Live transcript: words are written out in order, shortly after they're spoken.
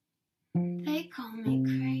call me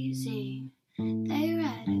crazy, they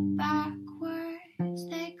read it backwards,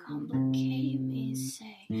 they complicate me,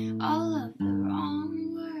 say all of the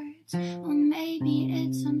wrong words. Well, maybe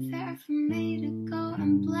it's unfair for me to go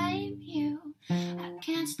and blame you. I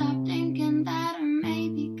can't stop thinking that I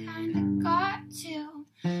maybe kinda got to.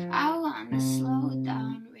 I wanna slow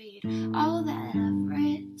down, read all that I've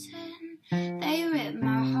written. They rip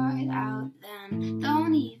my heart out then,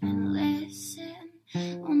 don't even